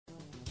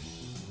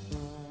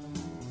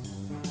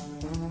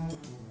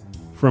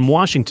From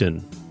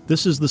Washington,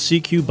 this is the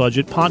CQ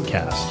Budget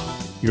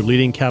Podcast, your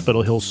leading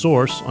Capitol Hill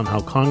source on how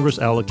Congress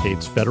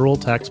allocates federal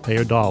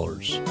taxpayer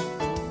dollars.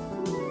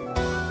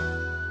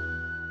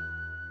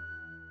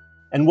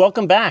 And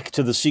welcome back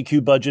to the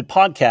CQ Budget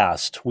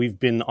Podcast. We've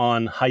been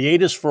on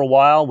hiatus for a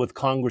while with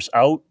Congress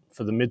out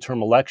for the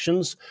midterm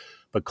elections,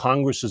 but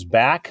Congress is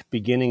back,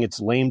 beginning its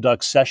lame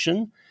duck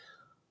session.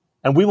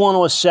 And we want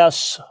to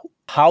assess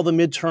how the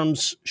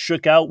midterms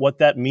shook out, what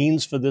that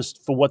means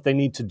for what they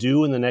need to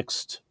do in the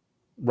next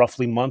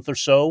roughly month or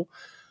so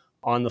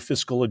on the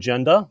fiscal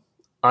agenda.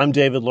 I'm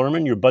David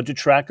Lerman, your budget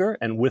tracker,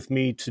 and with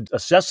me to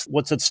assess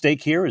what's at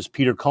stake here is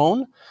Peter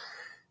Cohn,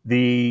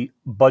 the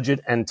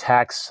budget and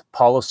tax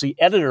policy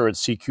editor at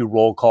CQ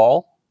Roll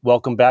Call.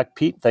 Welcome back,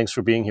 Pete. Thanks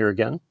for being here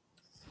again.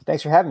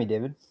 Thanks for having me,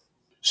 David.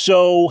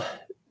 So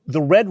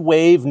the red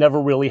wave never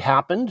really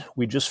happened.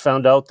 We just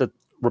found out that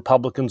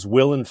Republicans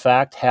will, in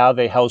fact, have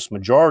a House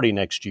majority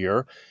next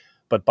year,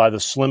 but by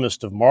the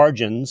slimmest of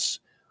margins.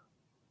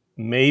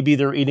 Maybe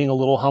they're eating a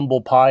little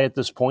humble pie at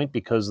this point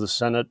because the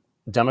Senate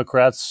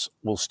Democrats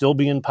will still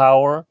be in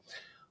power.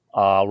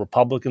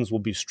 Republicans will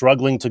be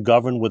struggling to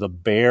govern with a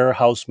bare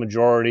House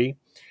majority.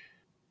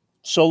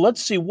 So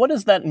let's see, what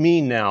does that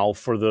mean now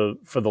for the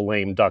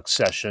lame duck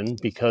session?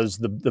 Because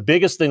the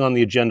biggest thing on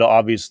the agenda,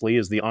 obviously,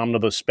 is the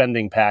omnibus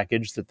spending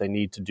package that they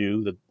need to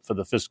do for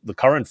the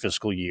current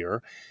fiscal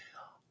year.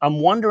 I'm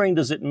wondering,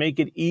 does it make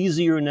it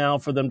easier now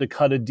for them to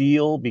cut a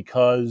deal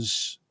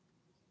because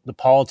the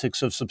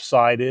politics have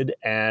subsided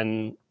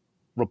and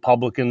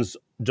Republicans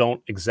don't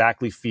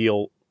exactly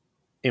feel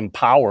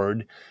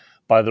empowered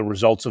by the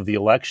results of the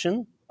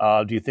election?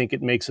 Do you think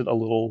it makes it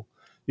do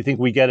you think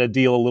we get a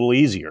deal a little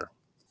easier?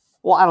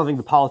 Well, I don't think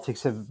the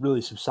politics have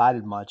really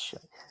subsided much.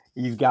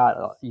 You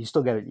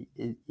still got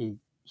a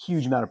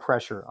huge amount of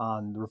pressure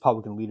on the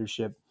Republican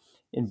leadership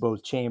in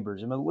both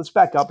chambers. I mean, let's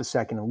back up a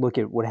second and look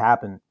at what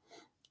happened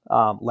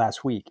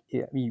last week.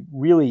 I mean,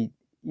 really,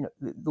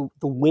 the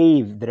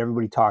wave that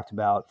everybody talked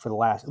about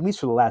at least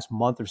for the last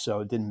month or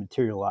so, didn't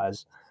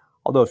materialize.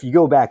 Although if you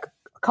go back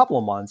a couple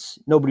of months,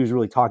 nobody was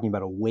really talking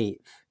about a wave.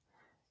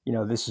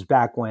 This is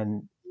back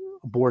when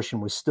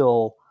abortion was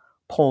still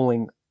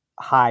polling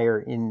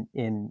higher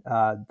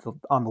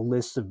on the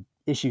list of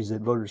issues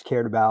that voters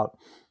cared about,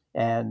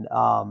 and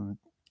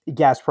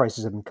gas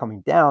prices have been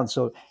coming down.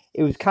 So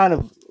it was kind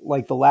of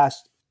like the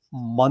last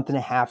month and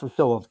a half or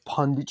so of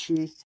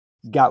punditry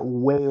got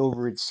way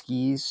over its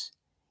skis.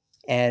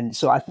 And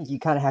so I think you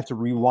kind of have to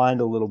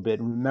rewind a little bit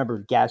and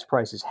remember gas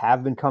prices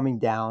have been coming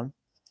down.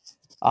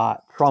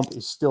 Trump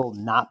is still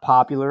not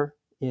popular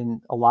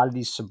in a lot of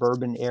these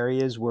suburban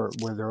areas where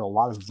there are a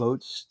lot of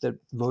voters that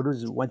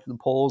went to the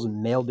polls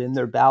and mailed in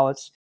their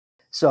ballots.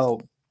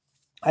 So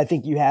I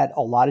think you had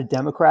a lot of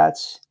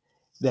Democrats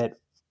that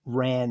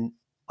ran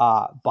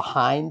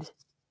behind.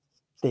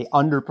 They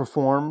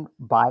underperformed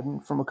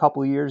Biden from a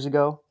couple of years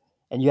ago.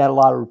 And you had a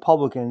lot of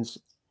Republicans,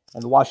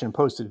 and the Washington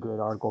Post did a great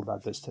article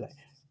about this today.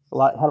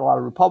 Had a lot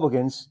of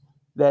Republicans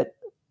that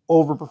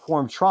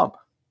overperformed Trump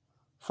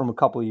from a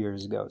couple of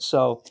years ago.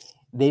 So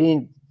they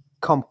didn't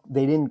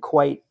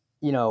quite,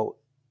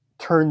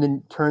 turn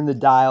the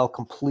dial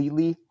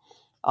completely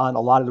on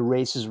a lot of the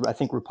races. I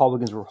think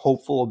Republicans were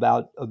hopeful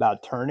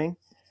about turning.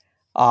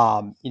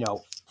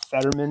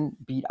 Fetterman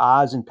beat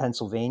Oz in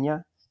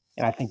Pennsylvania,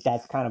 and I think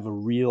that's kind of a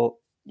real,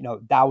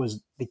 that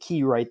was the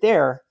key right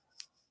there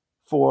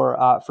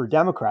for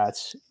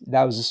Democrats.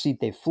 That was the seat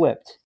they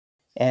flipped,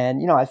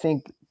 and I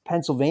think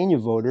Pennsylvania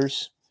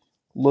voters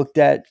looked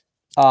at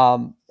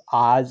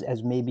Oz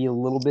as maybe a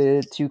little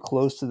bit too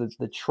close to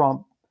the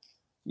Trump,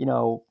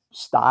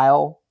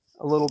 style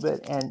a little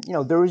bit. And,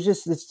 there's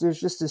just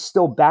this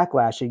still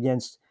backlash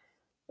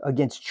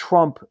against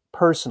Trump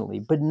personally,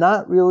 but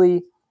not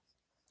really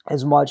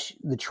as much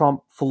the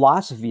Trump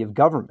philosophy of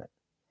government.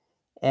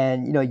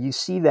 And, you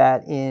see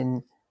that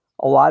in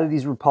a lot of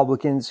these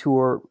Republicans who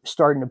are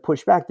starting to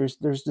push back.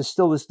 There's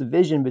still this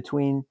division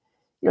between,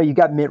 you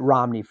got Mitt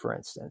Romney, for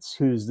instance,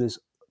 who's this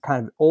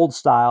kind of old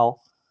style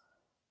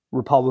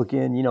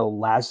Republican,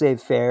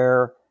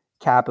 laissez-faire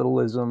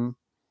capitalism.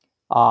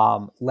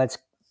 Let's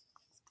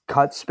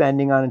cut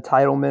spending on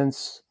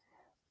entitlements.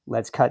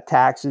 Let's cut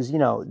taxes.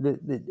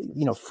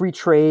 Free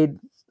trade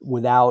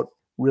without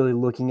really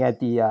looking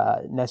at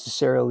the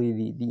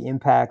necessarily the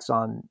impacts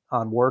on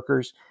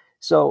workers.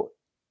 So,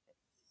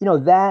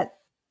 that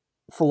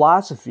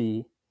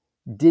philosophy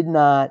did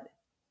not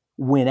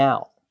win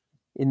out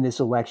in this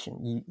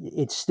election.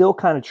 It's still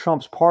kind of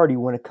Trump's party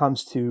when it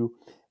comes to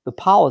the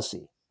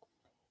policy.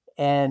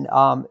 And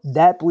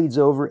that bleeds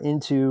over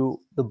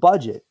into the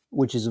budget,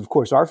 which is, of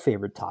course, our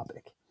favorite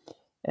topic.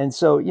 And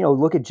so,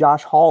 look at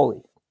Josh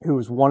Hawley, who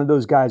was one of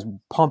those guys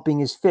pumping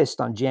his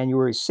fist on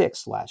January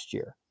 6th last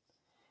year,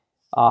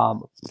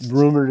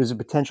 rumored as a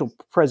potential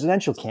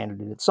presidential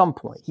candidate at some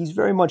point. He's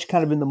very much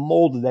kind of in the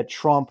mold of that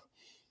Trump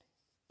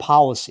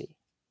policy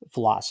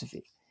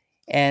philosophy.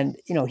 And,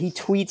 he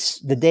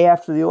tweets the day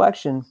after the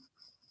election,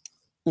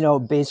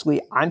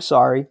 basically, I'm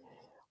sorry,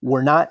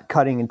 we're not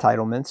cutting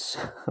entitlements,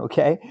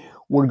 okay?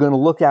 We're going to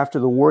look after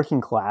the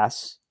working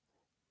class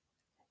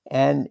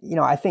And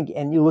I think,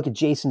 and you look at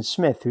Jason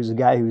Smith, who's a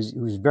guy who's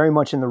very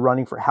much in the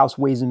running for House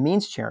Ways and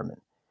Means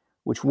chairman,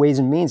 which Ways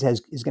and Means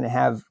is going to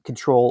have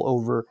control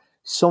over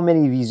so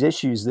many of these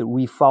issues that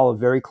we follow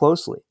very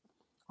closely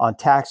on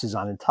taxes,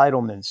 on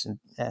entitlements,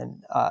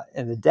 and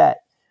the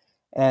debt.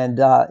 And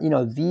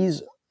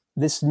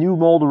this new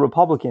mold of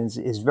Republicans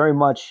is very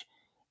much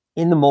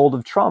in the mold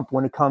of Trump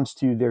when it comes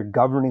to their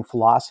governing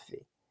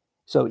philosophy.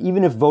 So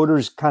even if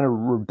voters kind of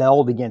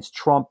rebelled against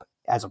Trump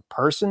as a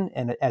person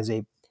and as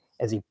a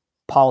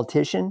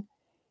politician,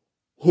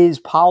 his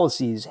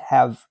policies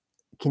have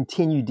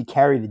continued to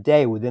carry the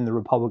day within the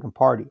Republican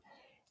Party.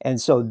 And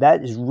so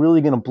that is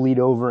really going to bleed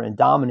over and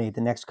dominate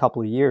the next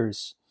couple of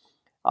years.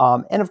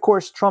 And of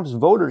course, Trump's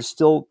voters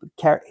still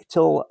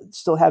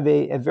have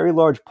a very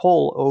large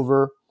pull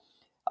over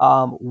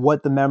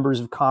what the members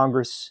of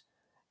Congress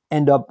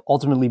end up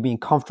ultimately being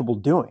comfortable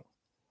doing.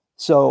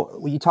 So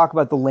when you talk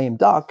about the lame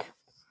duck,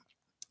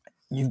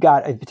 you've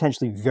got a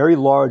potentially very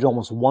large,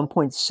 almost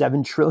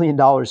 $1.7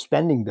 trillion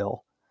spending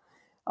bill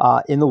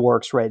in the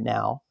works right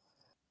now,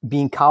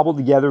 being cobbled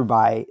together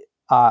by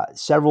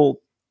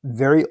several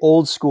very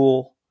old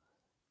school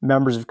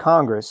members of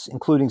Congress,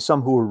 including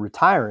some who are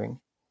retiring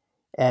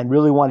and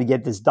really want to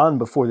get this done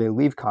before they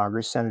leave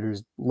Congress,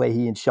 Senators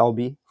Leahy and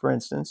Shelby, for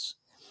instance.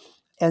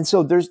 And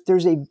so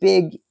there's a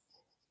big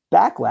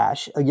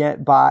backlash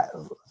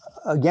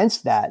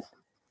against that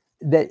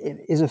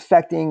is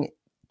affecting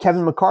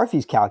Kevin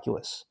McCarthy's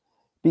calculus,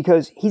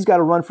 because he's got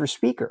to run for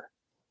speaker.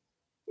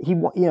 He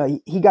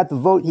got the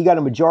vote. He got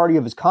a majority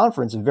of his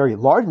conference, a very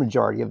large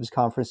majority of his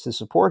conference, to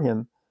support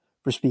him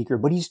for speaker.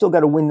 But he's still got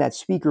to win that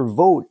speaker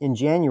vote in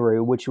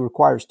January, which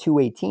requires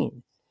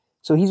 218.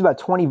 So he's about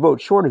 20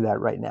 votes short of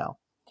that right now.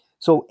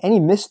 So any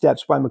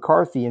missteps by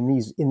McCarthy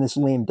in this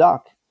lame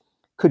duck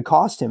could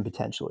cost him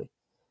potentially.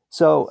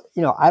 So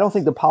I don't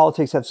think the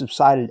politics have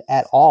subsided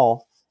at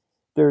all.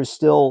 There's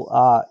still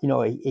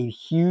a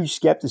huge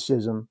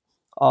skepticism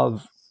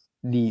of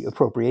the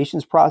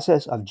appropriations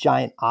process, of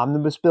giant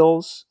omnibus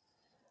bills,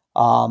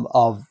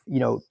 of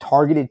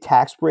targeted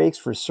tax breaks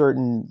for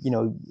certain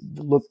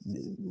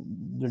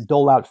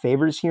dole out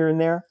favors here and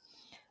there,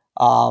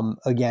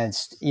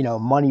 against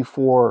money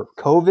for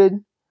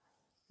COVID,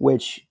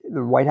 which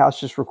the White House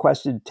just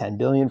requested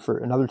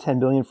another $10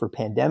 billion for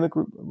pandemic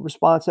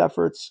response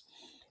efforts,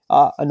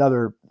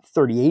 another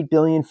 $38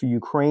 billion for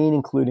Ukraine,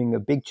 including a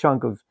big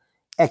chunk of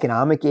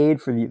economic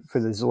aid for the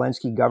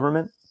Zelensky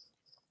government.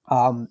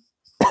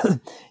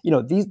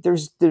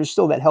 There's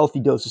still that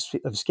healthy dose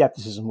of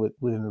skepticism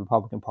within the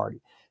Republican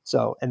Party.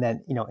 So, and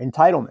then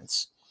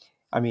entitlements.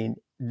 I mean,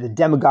 the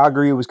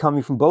demagoguery was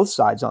coming from both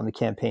sides on the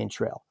campaign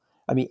trail.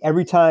 I mean,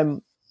 every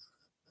time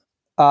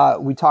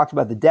we talked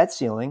about the debt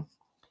ceiling,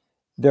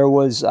 there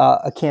was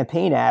a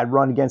campaign ad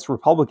run against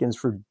Republicans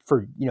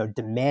for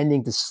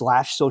demanding to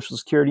slash Social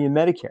Security and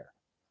Medicare.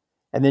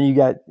 And then you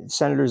got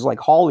senators like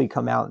Hawley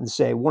come out and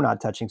say, we're not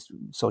touching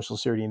Social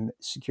Security and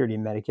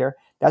Medicare.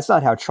 That's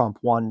not how Trump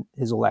won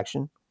his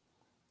election.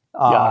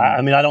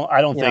 I mean, I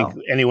don't think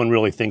anyone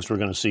really thinks we're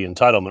going to see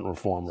entitlement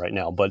reform right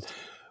now.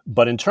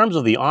 But in terms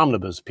of the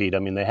omnibus, Pete, I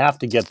mean, they have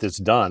to get this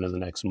done in the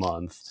next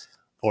month,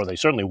 or they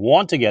certainly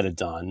want to get it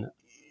done.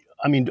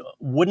 I mean,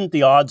 wouldn't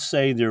the odds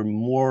say they're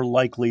more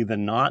likely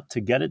than not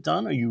to get it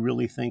done? Or you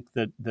really think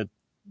that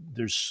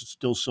there's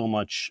still so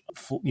much,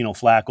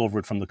 flack over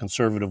it from the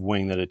conservative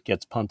wing that it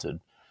gets punted?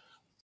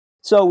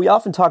 So we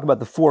often talk about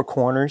the four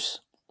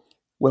corners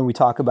when we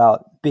talk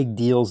about big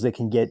deals that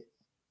can get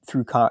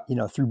through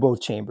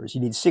both chambers.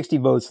 You need 60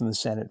 votes in the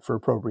Senate for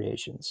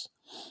appropriations.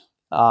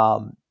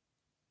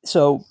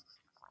 So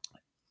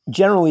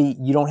generally,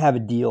 you don't have a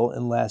deal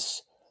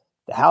unless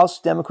the House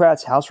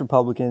Democrats, House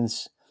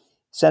Republicans,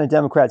 Senate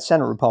Democrats,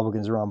 Senate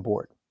Republicans are on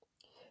board.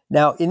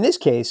 Now, in this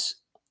case,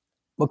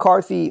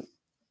 McCarthy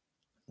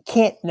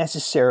can't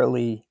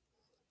necessarily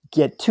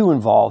get too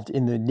involved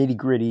in the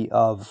nitty-gritty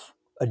of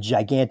a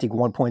gigantic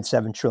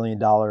 $1.7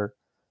 trillion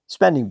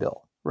spending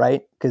bill,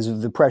 right? Because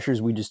of the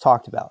pressures we just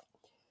talked about.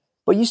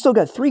 But you still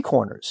got three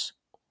corners.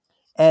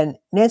 And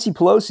Nancy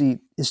Pelosi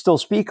is still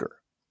speaker,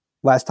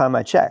 last time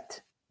I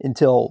checked,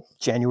 until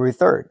January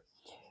 3rd.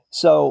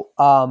 So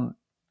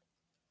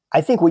I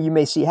think what you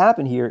may see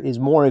happen here is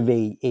more of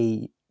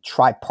a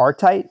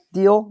tripartite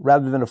deal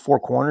rather than a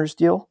four corners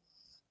deal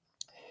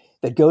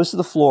that goes to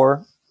the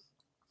floor,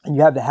 and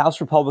you have the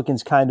House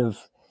Republicans kind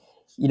of,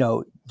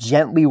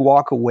 gently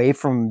walk away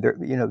from their,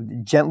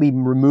 gently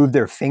remove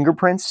their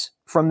fingerprints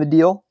from the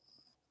deal.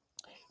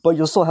 But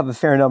you'll still have a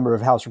fair number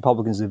of House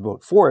Republicans that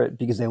vote for it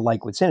because they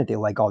like what's in it. They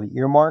like all the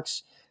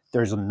earmarks.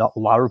 There's a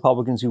lot of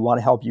Republicans who want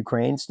to help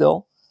Ukraine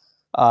still.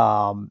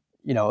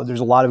 There's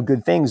a lot of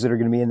good things that are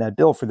going to be in that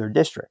bill for their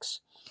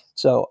districts.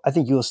 So I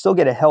think you'll still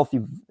get a healthy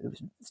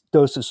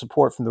dose of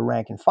support from the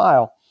rank and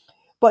file,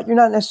 but you're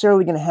not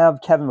necessarily going to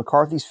have Kevin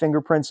McCarthy's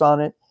fingerprints on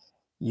it.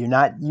 You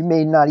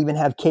may not even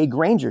have Kay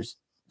Granger's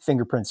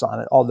fingerprints on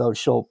it, although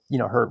she'll,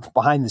 her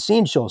behind the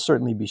scenes, she'll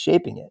certainly be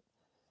shaping it.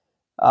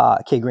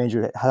 Kay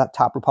Granger,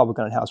 top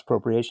Republican on House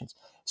Appropriations.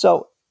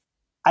 So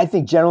I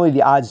think generally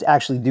the odds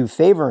actually do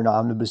favor an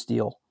omnibus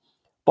deal,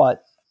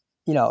 but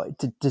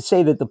to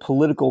say that the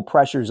political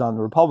pressures on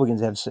the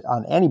Republicans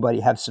on anybody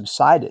have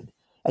subsided.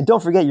 And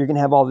don't forget, you're going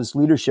to have all this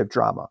leadership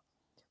drama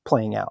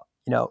playing out.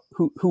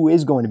 Who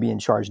is going to be in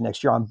charge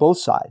next year on both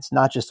sides,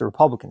 not just the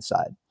Republican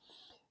side.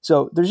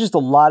 So there's just a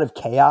lot of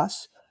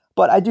chaos.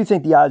 But I do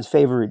think the odds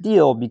favor a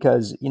deal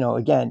because,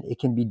 again, it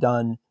can be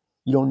done.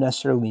 You don't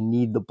necessarily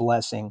need the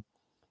blessing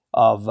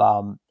of,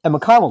 and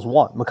McConnell's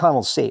won.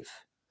 McConnell's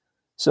safe.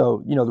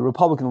 So, the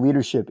Republican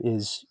leadership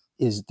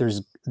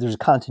there's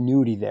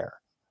continuity there.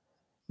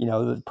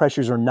 The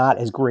pressures are not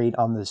as great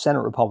on the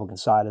Senate Republican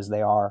side as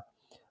they are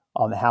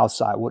on the House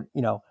side.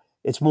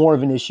 It's more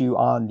of an issue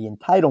on the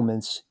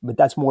entitlements, but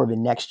that's more of a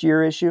next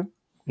year issue.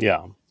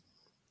 Yeah.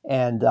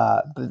 And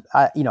but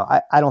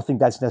I don't think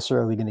that's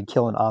necessarily going to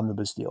kill an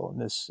omnibus deal in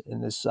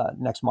this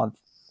next month.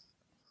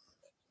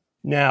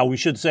 Now, we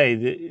should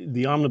say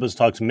the omnibus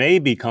talks may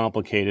be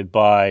complicated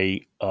by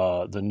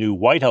the new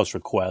White House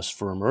request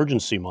for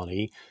emergency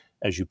money,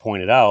 as you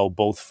pointed out,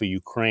 both for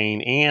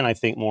Ukraine and, I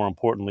think more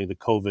importantly, the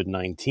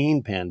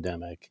COVID-19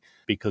 pandemic,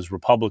 because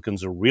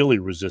Republicans are really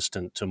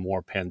resistant to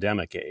more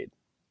pandemic aid.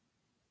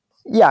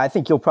 Yeah, I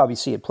think you'll probably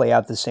see it play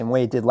out the same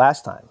way it did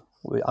last time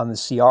on the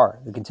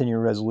CR, the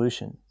continuing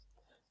resolution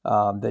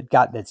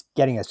that's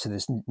getting us to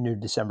this new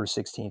December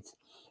 16th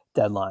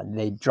deadline.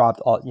 They dropped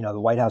the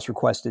White House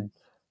requested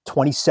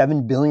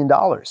 $27 billion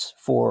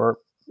for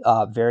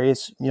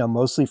various,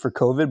 mostly for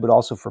COVID, but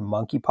also for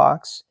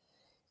monkeypox.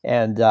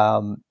 And,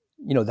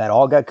 that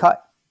all got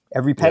cut,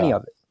 every penny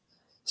of it.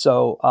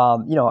 So,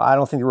 I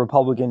don't think the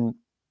Republican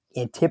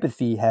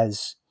antipathy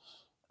has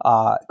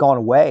gone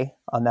away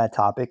on that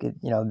topic.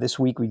 This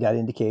week we got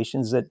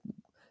indications that,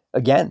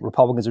 again,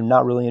 Republicans are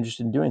not really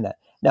interested in doing that.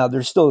 Now,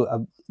 there's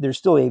been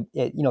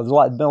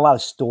a lot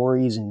of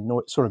stories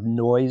and sort of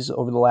noise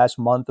over the last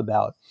month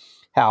about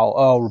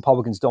how,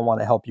 Republicans don't want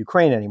to help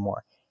Ukraine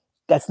anymore.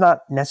 That's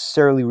not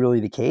necessarily really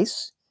the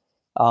case.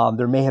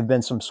 There may have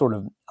been some sort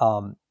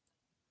of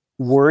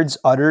words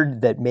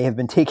uttered that may have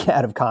been taken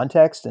out of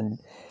context and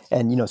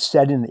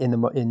said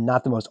in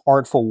not the most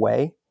artful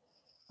way.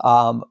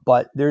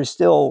 But there's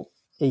still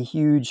a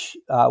huge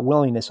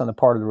willingness on the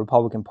part of the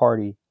Republican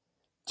Party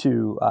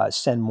to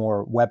send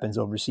more weapons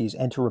overseas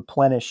and to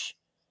replenish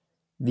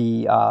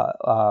the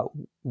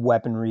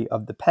weaponry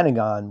of the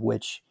Pentagon,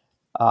 which,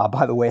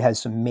 by the way, has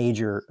some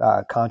major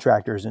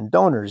contractors and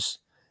donors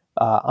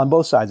on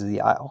both sides of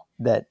the aisle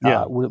that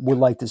would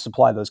like to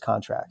supply those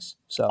contracts.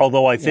 So,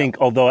 although I think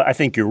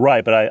you're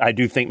right, but I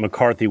do think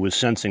McCarthy was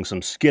sensing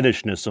some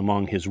skittishness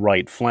among his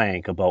right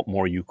flank about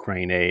more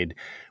Ukraine aid,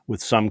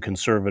 with some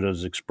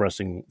conservatives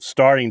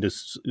starting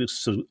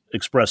to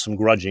express some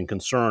grudging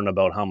concern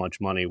about how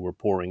much money we're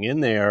pouring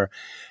in there,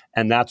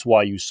 and that's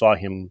why you saw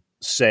him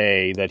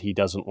say that he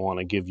doesn't want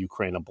to give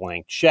Ukraine a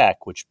blank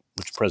check, which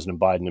President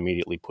Biden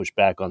immediately pushed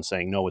back on,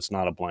 saying, no, it's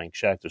not a blank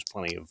check. There's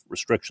plenty of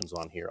restrictions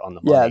on here on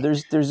the money. Yeah,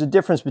 there's a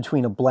difference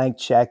between a blank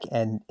check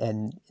and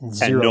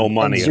zero, and no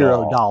money and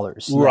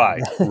 $0.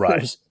 Yeah.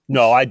 Right.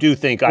 No, I do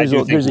think there's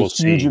we'll a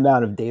see. huge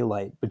amount of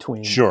daylight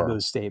between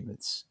those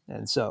statements,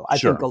 and so I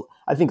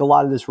think a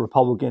lot of this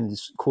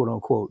Republicans quote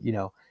unquote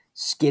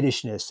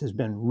skittishness has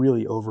been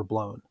really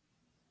overblown.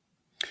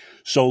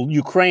 So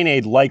Ukraine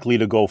aid likely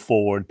to go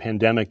forward,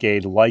 pandemic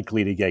aid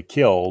likely to get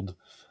killed.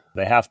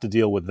 They have to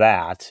deal with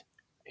that,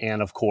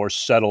 and of course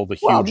settle the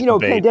huge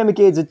debate. Pandemic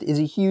aid is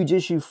a huge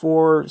issue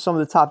for some of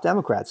the top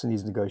Democrats in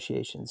these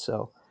negotiations.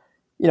 So,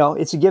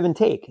 it's a give and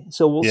take.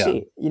 So we'll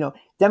see.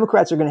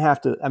 Democrats are going to have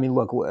to.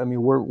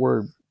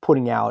 We're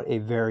putting out a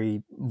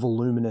very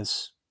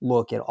voluminous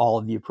look at all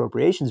of the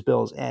appropriations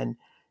bills, and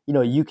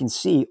you can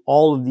see a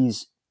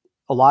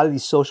lot of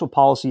these social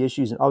policy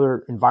issues and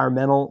other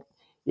environmental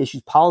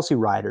issues, policy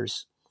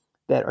riders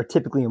that are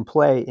typically in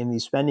play in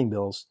these spending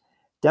bills.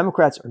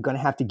 Democrats are going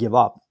to have to give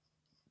up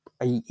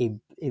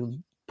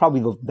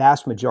probably the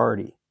vast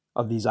majority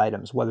of these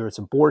items, whether it's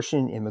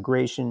abortion,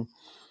 immigration,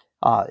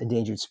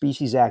 Endangered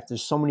Species Act.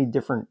 There's so many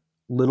different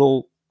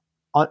little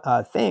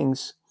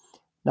things,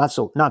 not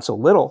so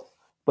little,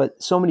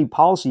 but so many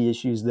policy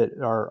issues that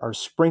are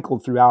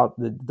sprinkled throughout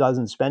the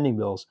dozen spending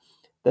bills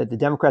that the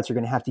Democrats are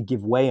going to have to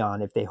give way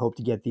on if they hope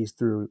to get these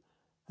through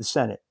the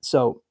Senate.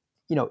 So,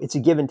 it's a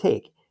give and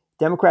take.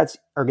 Democrats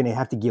are going to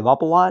have to give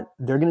up a lot.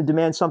 They're going to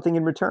demand something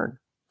in return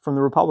from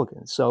the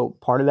Republicans. So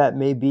part of that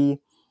may be,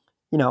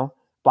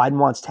 Biden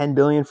wants $10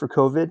 billion for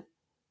COVID.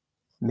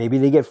 Maybe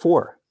they get $4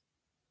 billion.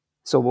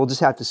 So we'll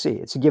just have to see.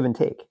 It's a give and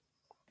take.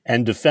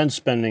 And defense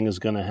spending is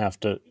going to have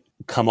to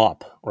come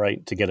up,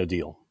 right, to get a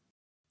deal.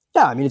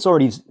 Yeah, it's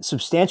already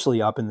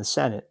substantially up in the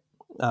Senate.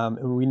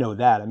 And we know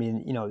that.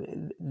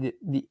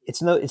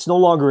 It's no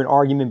longer an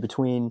argument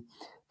between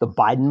the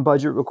Biden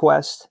budget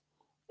request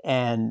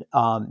and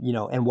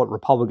what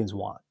Republicans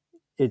want.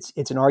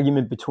 It's an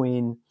argument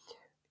between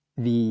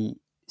the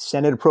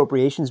Senate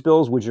appropriations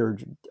bills, which are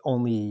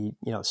only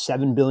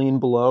 $7 billion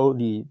below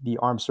the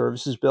armed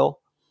services bill,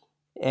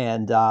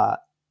 and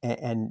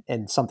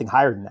something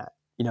higher than that.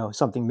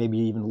 Something maybe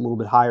even a little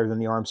bit higher than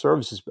the armed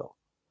services bill.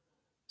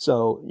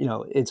 So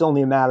it's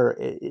only a matter.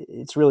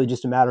 It's really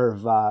just a matter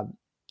of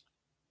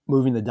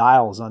moving the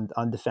dials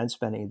on defense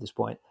spending at this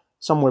point,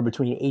 somewhere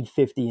between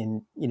 850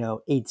 and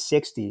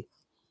 860,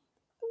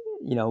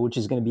 which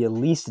is going to be at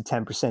least a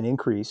 10%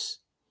 increase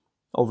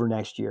over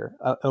next year,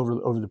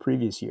 over the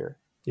previous year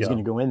is Yeah.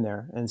 going to go in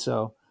there. And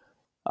so,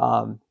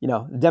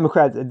 the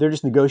Democrats, they're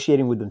just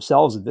negotiating with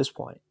themselves at this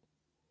point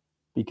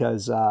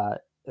because,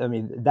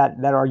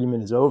 that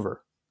argument is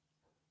over.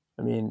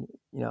 I mean,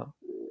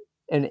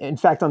 and in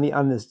fact, on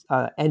this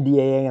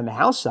NDAA on the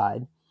House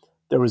side,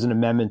 there was an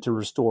amendment to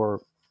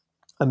restore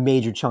a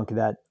major chunk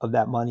of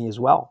that money as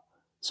well.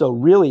 So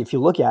really, if you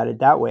look at it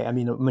that way, I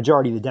mean, a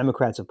majority of the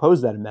Democrats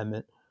opposed that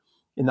amendment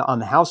on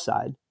the House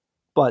side,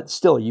 but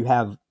still, you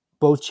have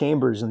both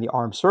chambers and the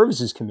Armed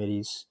Services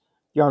Committees.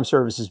 The Armed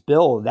Services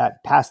bill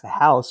that passed the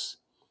House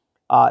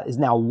is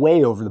now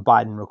way over the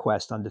Biden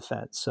request on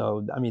defense.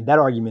 So, I mean, that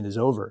argument is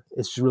over.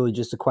 It's really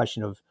just a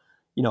question of,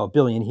 a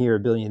billion here, a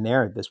billion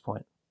there at this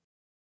point.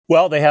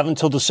 Well, they have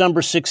until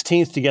December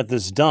 16th to get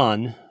this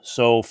done.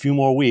 So a few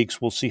more weeks.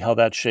 We'll see how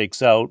that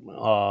shakes out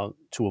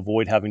to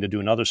avoid having to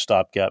do another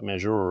stopgap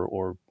measure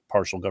or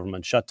partial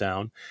government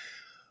shutdown.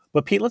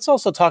 But Pete, let's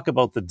also talk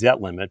about the debt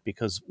limit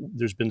because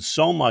there's been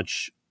so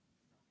much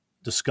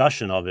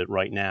discussion of it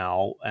right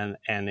now, and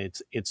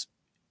it's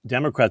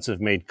Democrats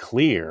have made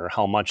clear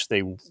how much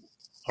they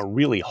are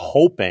really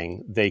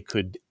hoping they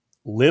could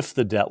lift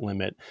the debt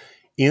limit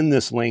in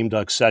this lame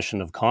duck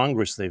session of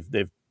Congress.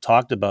 They've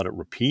talked about it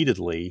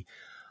repeatedly.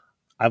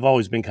 I've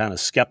always been kind of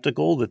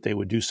skeptical that they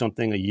would do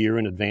something a year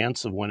in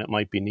advance of when it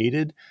might be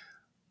needed.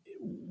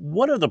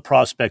 What are the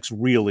prospects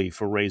really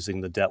for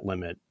raising the debt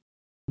limit?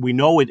 We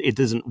know it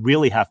doesn't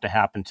really have to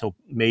happen until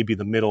maybe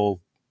the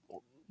middle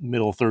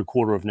third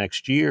quarter of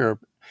next year,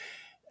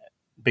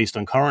 based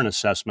on current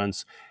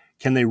assessments.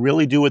 Can they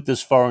really do it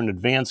this far in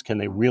advance? Can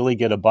they really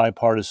get a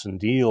bipartisan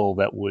deal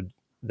that would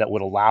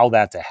allow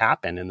that to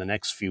happen in the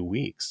next few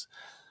weeks?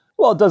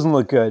 Well, it doesn't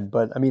look good,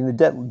 but I mean, the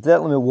debt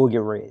limit will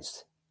get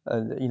raised.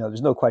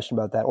 There's no question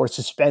about that, or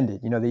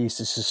suspended. They used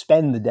to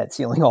suspend the debt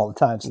ceiling all the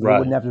time, so they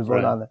wouldn't have to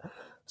vote on the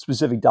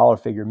specific dollar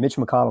figure. Mitch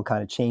McConnell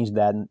kind of changed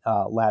that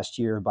last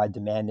year by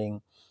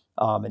demanding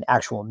an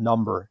actual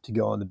number to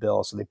go in the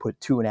bill. So they put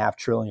 $2.5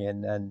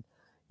 trillion, and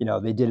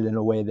they did it in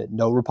a way that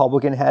no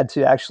Republican had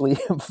to actually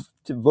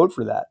to vote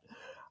for that.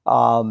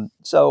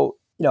 So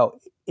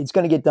it's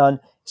going to get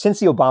done. Since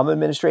the Obama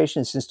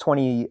administration, since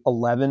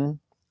 2011.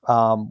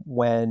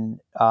 When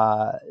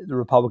the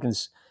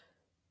Republicans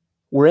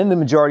were in the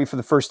majority for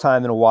the first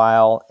time in a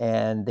while,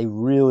 and they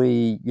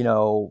really,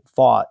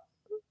 fought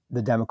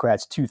the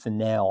Democrats tooth and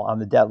nail on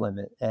the debt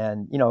limit.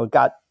 And, it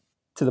got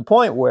to the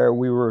point where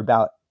we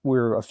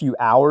were a few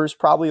hours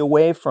probably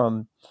away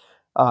from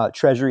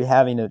Treasury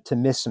having to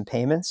miss some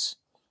payments.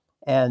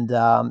 And,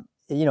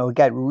 it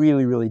got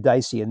really, really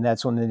dicey. And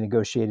that's when they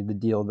negotiated the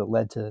deal that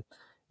led to,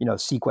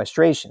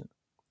 sequestration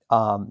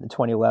in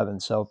 2011.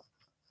 So,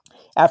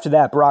 after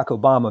that, Barack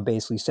Obama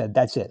basically said,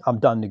 "That's it. I'm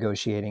done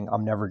negotiating.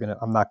 I'm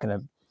not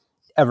gonna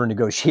ever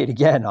negotiate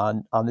again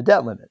on the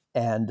debt limit."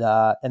 And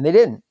they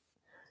didn't.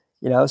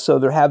 So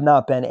there have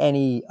not been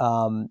any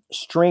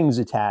strings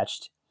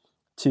attached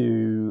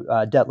to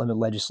debt limit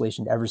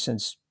legislation ever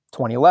since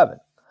 2011.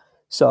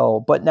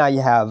 So, but now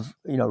you have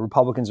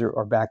Republicans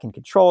are back in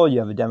control. You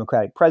have a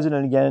Democratic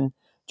president again.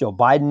 Joe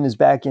Biden is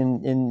back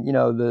in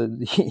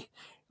the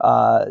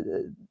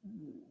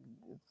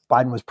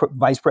Biden was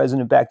vice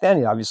president back then.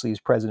 He obviously is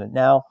president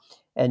now.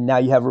 And now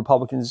you have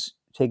Republicans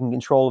taking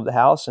control of the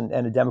House and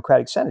a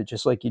Democratic Senate,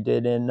 just like you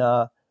did in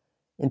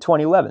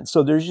 2011.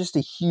 So there's just a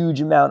huge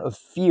amount of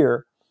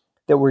fear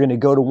that we're going to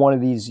go to one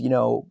of these,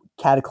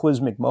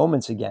 cataclysmic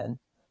moments again.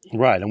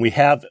 Right. And we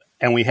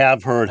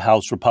have heard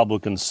House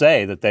Republicans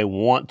say that they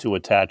want to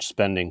attach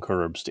spending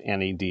curbs to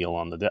any deal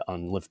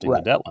on lifting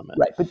the debt limit.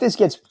 Right. But this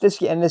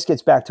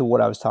gets back to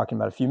what I was talking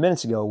about a few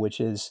minutes ago,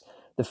 which is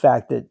the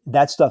fact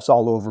that stuff's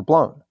all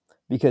overblown.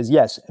 Because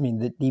yes, I mean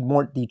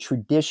the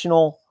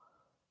traditional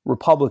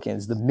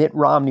Republicans, the Mitt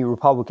Romney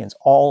Republicans,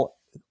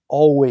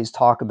 always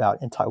talk about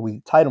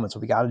entitlements. So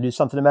we got to do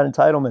something about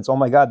entitlements. Oh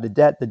my God, the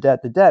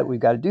debt. We've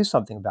got to do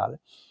something about it.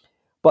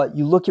 But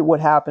you look at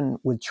what happened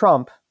with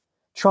Trump.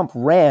 Trump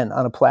ran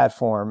on a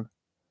platform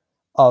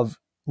of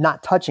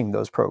not touching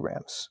those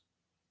programs.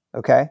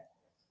 Okay,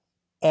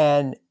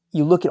 and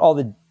you look at all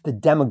the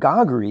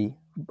demagoguery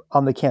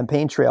on the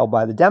campaign trail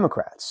by the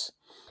Democrats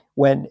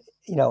when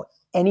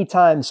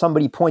anytime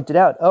somebody pointed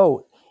out,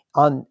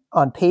 on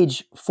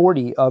page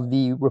 40 of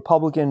the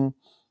Republican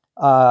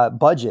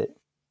budget,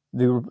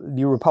 the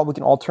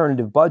Republican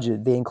alternative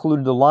budget, they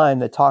included a line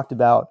that talked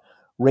about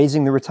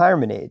raising the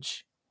retirement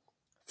age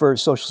for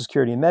Social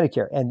Security and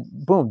Medicare. And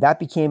boom, that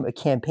became a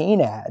campaign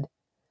ad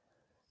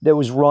that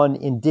was run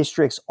in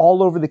districts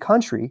all over the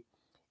country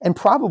and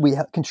probably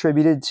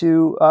contributed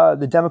to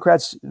the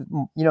Democrats,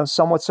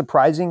 somewhat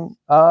surprising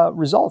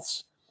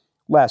results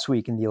last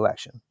week in the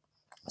election.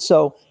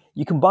 So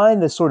you combine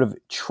this sort of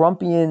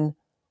Trumpian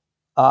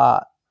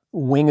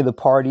wing of the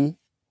party,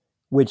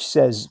 which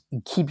says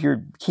keep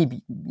your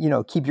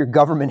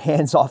government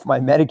hands off my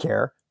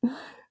Medicare,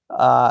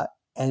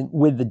 And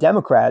with the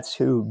Democrats,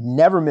 who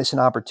never miss an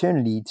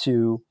opportunity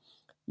to,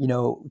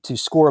 to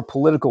score a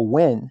political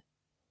win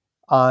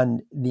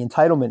on the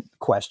entitlement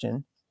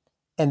question,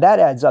 and that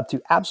adds up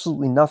to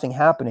absolutely nothing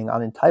happening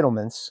on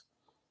entitlements,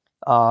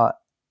 uh,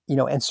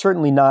 and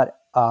certainly not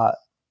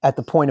at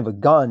the point of a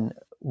gun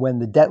when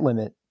the debt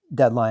limit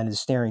deadline is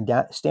staring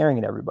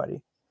at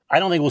everybody. I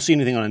don't think we'll see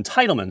anything on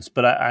entitlements,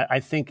 but I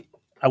think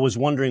I was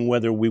wondering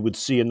whether we would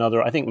see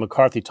another. I think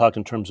McCarthy talked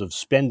in terms of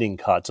spending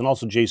cuts, and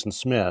also Jason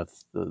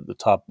Smith, the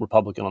top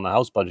Republican on the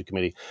House Budget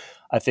Committee,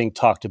 I think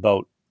talked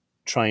about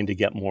trying to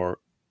get more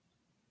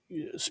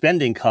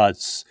spending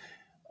cuts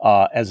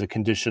as a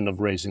condition of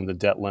raising the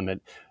debt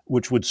limit,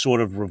 which would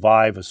sort of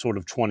revive a sort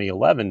of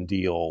 2011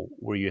 deal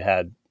where you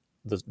had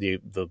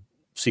the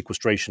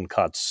sequestration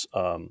cuts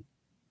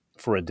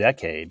for a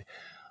decade.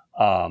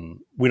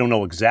 We don't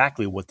know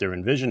exactly what they're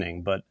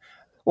envisioning, but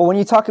well, when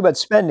you talk about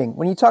spending,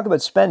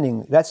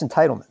 that's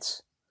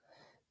entitlements.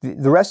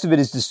 The rest of it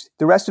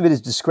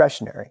is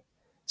discretionary.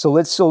 So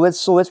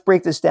let's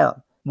break this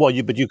down. Well,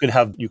 but you could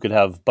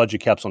have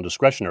budget caps on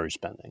discretionary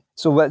spending.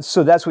 So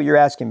that's what you're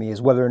asking me,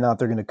 is whether or not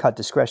they're going to cut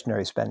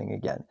discretionary spending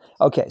again.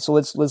 Okay, so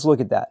let's look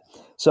at that.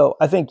 So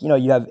I think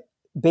you have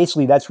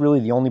basically that's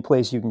really the only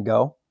place you can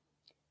go,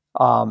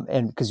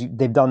 and because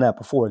they've done that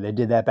before, they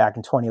did that back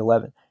in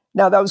 2011.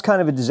 Now that was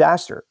kind of a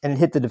disaster, and it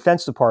hit the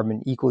Defense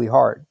Department equally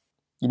hard,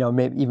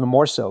 maybe even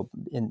more so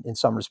in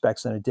some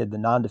respects than it did the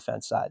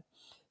non-defense side.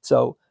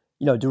 So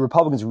do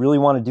Republicans really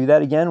want to do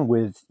that again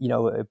with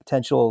a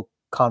potential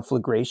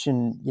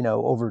conflagration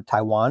over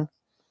Taiwan,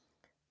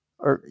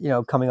 or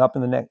coming up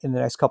in the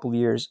next couple of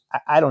years?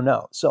 I don't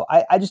know. So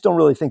I just don't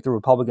really think the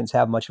Republicans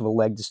have much of a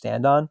leg to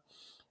stand on,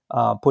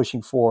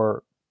 pushing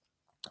for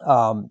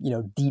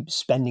deep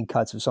spending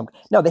cuts of some.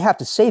 Now they have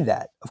to say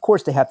that. Of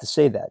course, they have to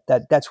say that.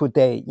 That's what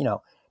they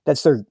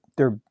that's their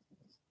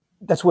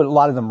that's what a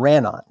lot of them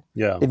ran on.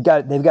 Yeah, they've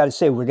got to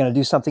say we're going to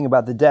do something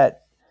about the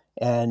debt,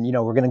 and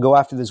we're going to go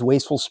after this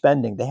wasteful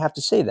spending. They have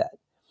to say that,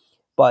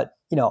 but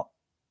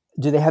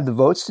do they have the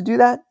votes to do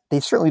that? They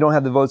certainly don't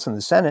have the votes in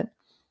the Senate.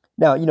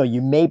 Now,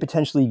 you may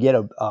potentially get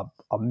a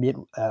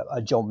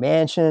Joe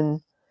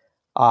Manchin.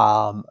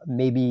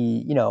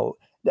 Maybe,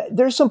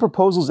 there's some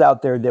proposals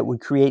out there that would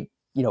create,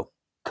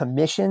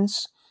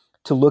 commissions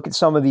to look at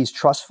some of these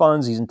trust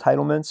funds, these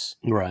entitlements.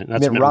 Right.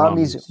 That's Mitt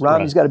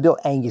Romney's got a bill.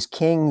 Angus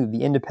King,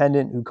 the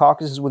independent who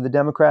caucuses with the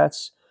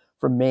Democrats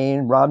from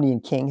Maine, Romney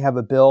and King have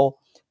a bill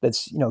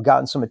that's,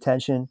 gotten some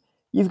attention.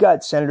 You've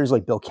got senators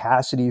like Bill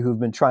Cassidy who've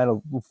been trying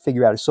to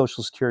figure out a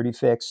Social Security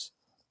fix.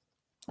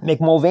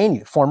 Mick Mulvaney,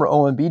 the former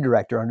OMB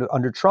director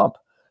under Trump,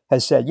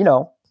 has said,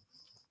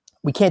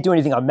 we can't do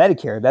anything on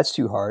Medicare. That's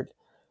too hard.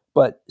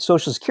 But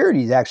Social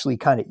Security is actually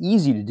kind of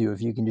easy to do if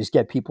you can just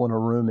get people in a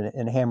room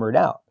and hammer it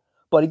out.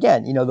 But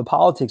again, the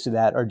politics of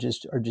that are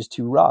just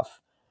too rough.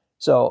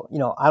 So,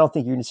 I don't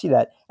think you're going to see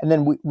that. And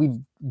then we've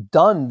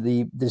done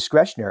the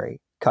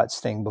discretionary cuts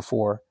thing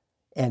before,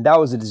 and that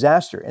was a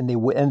disaster. And they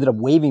ended up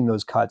waiving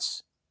those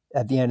cuts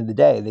at the end of the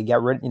day. They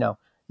got rid,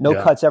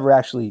 cuts ever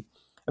actually.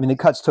 I mean, the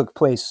cuts took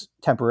place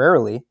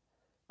temporarily,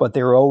 but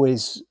they were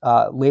always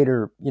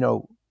later,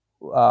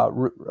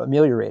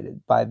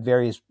 ameliorated by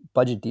various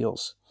budget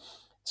deals.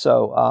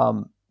 So,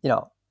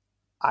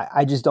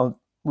 I just don't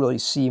really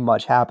see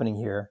much happening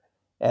here,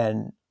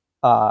 and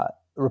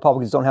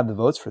Republicans don't have the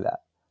votes for that.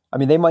 I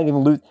mean, they might even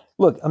lose.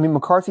 Look, I mean,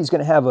 McCarthy's going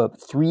to have a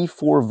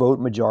 3-4 vote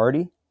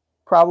majority,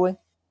 probably.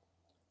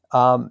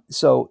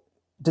 So,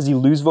 does he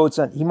lose votes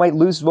on? He might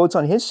lose votes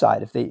on his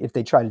side if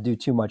they try to do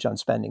too much on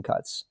spending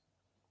cuts.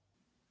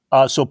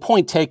 So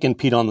point taken,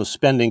 Pete, on the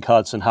spending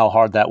cuts and how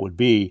hard that would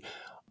be.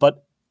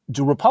 But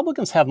do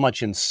Republicans have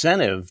much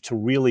incentive to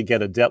really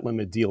get a debt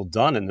limit deal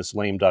done in this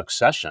lame duck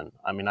session?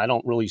 I mean, I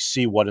don't really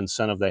see what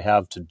incentive they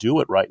have to do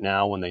it right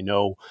now when they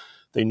know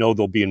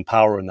they'll be in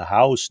power in the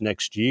House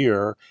next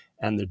year,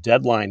 and the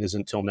deadline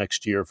isn't until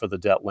next year for the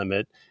debt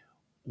limit.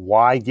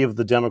 Why give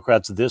the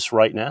Democrats this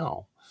right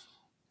now?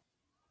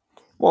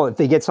 Well, if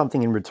they get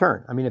something in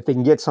return. I mean, if they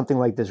can get something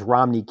like this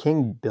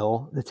Romney-King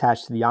bill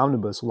attached to the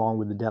omnibus along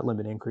with the debt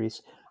limit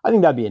increase, I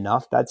think that'd be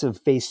enough. That's a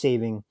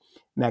face-saving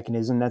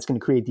mechanism. That's going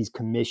to create these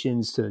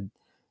commissions to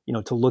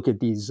look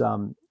at these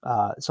some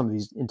of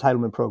these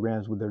entitlement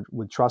programs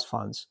with trust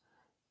funds,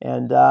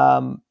 and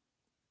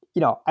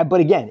but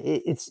again,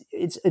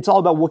 it's all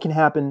about what can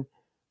happen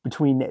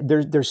between.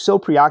 They're so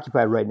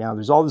preoccupied right now.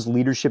 There's all this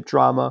leadership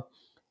drama.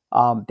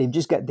 They've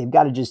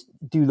got to just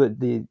do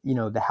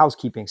the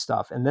housekeeping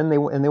stuff, and then they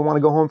want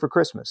to go home for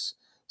Christmas.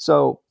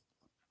 So,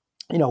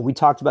 we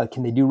talked about,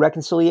 can they do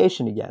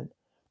reconciliation again?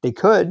 They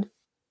could,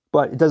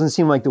 but it doesn't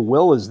seem like the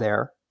will is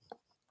there.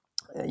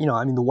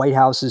 I mean, the White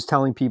House is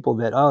telling people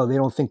that, they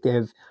don't think they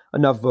have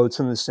enough votes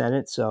in the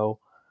Senate. So,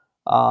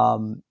 I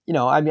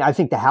mean, I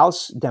think the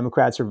House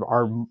Democrats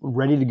are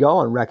ready to go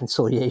on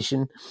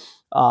reconciliation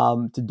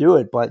to do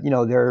it, but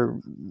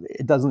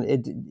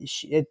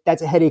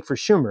that's a headache for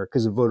Schumer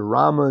because of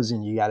vote-a-ramas,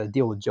 and you got to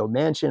deal with Joe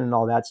Manchin and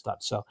all that stuff.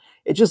 So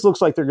it just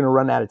looks like they're going to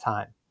run out of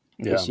time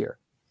this year.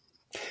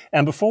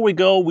 And before we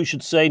go, we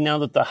should say now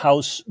that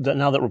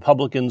now that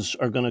Republicans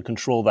are going to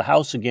control the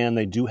House again,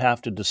 they do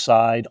have to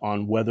decide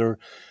on whether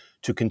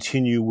to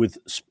continue with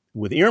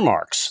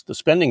earmarks, the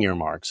spending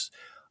earmarks.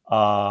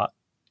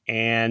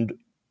 And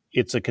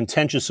it's a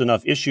contentious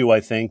enough issue, I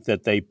think,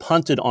 that they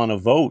punted on a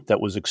vote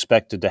that was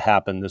expected to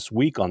happen this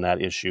week on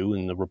that issue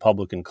in the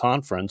Republican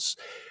conference.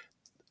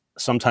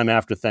 Sometime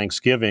after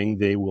Thanksgiving,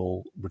 they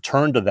will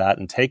return to that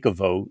and take a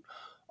vote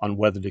on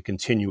whether to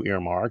continue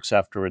earmarks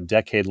after a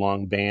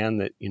decade-long ban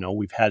that,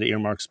 we've had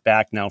earmarks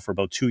back now for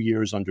about 2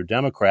 years under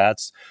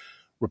Democrats.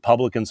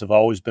 Republicans have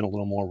always been a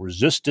little more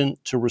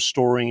resistant to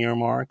restoring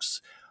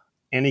earmarks.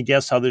 Any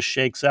guess how this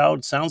shakes out?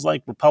 It sounds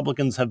like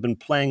Republicans have been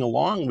playing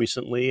along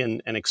recently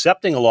and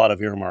accepting a lot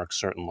of earmarks,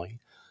 certainly.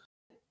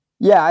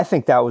 Yeah, I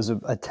think that was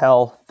a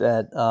tell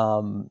that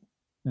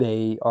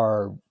they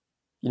are,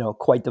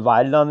 quite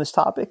divided on this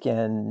topic.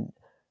 And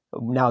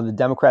now the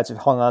Democrats have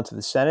hung on to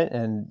the Senate,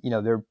 and,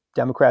 their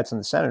Democrats in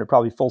the Senate are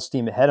probably full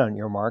steam ahead on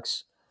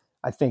earmarks.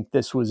 I think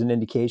this was an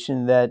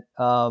indication that,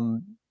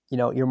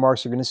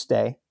 earmarks are going to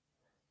stay.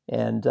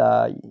 And,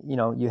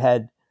 you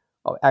had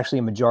actually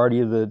a majority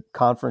of the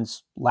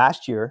conference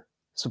last year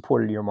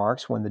supported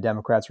earmarks when the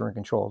Democrats were in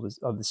control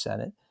of the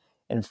Senate.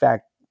 And in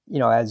fact,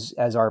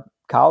 as our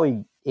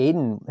colleague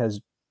Aiden has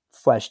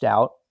fleshed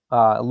out,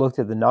 looked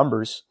at the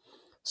numbers,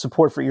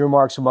 support for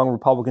earmarks among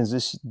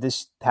Republicans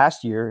this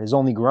past year has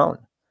only grown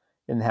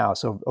in the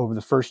House over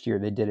the first year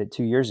they did it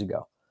 2 years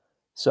ago.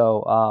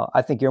 So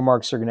I think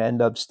earmarks are going to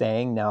end up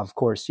staying. Now, of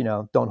course,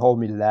 don't hold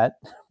me to that,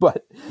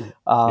 but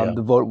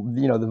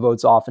the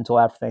vote's off until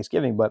after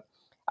Thanksgiving. But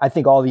I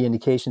think all the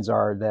indications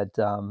are that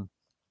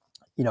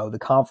the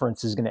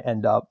conference is going to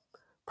end up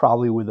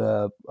probably with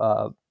a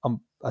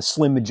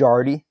slim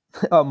majority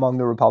among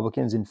the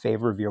Republicans in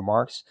favor of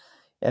earmarks,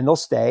 and they'll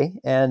stay.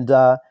 And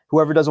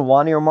whoever doesn't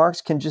want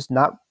earmarks can just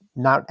not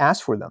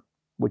ask for them,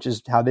 which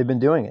is how they've been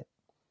doing it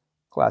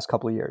the last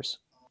couple of years.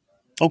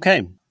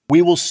 Okay.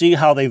 We will see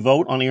how they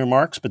vote on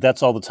earmarks, but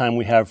that's all the time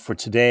we have for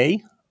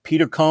today.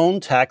 Peter Cohn,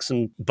 Tax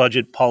and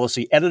Budget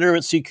Policy Editor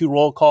at CQ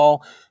Roll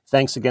Call.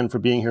 Thanks again for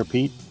being here,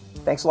 Pete.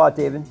 Thanks a lot,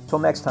 David. Till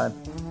next time.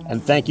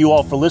 And thank you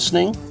all for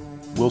listening.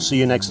 We'll see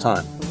you next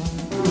time.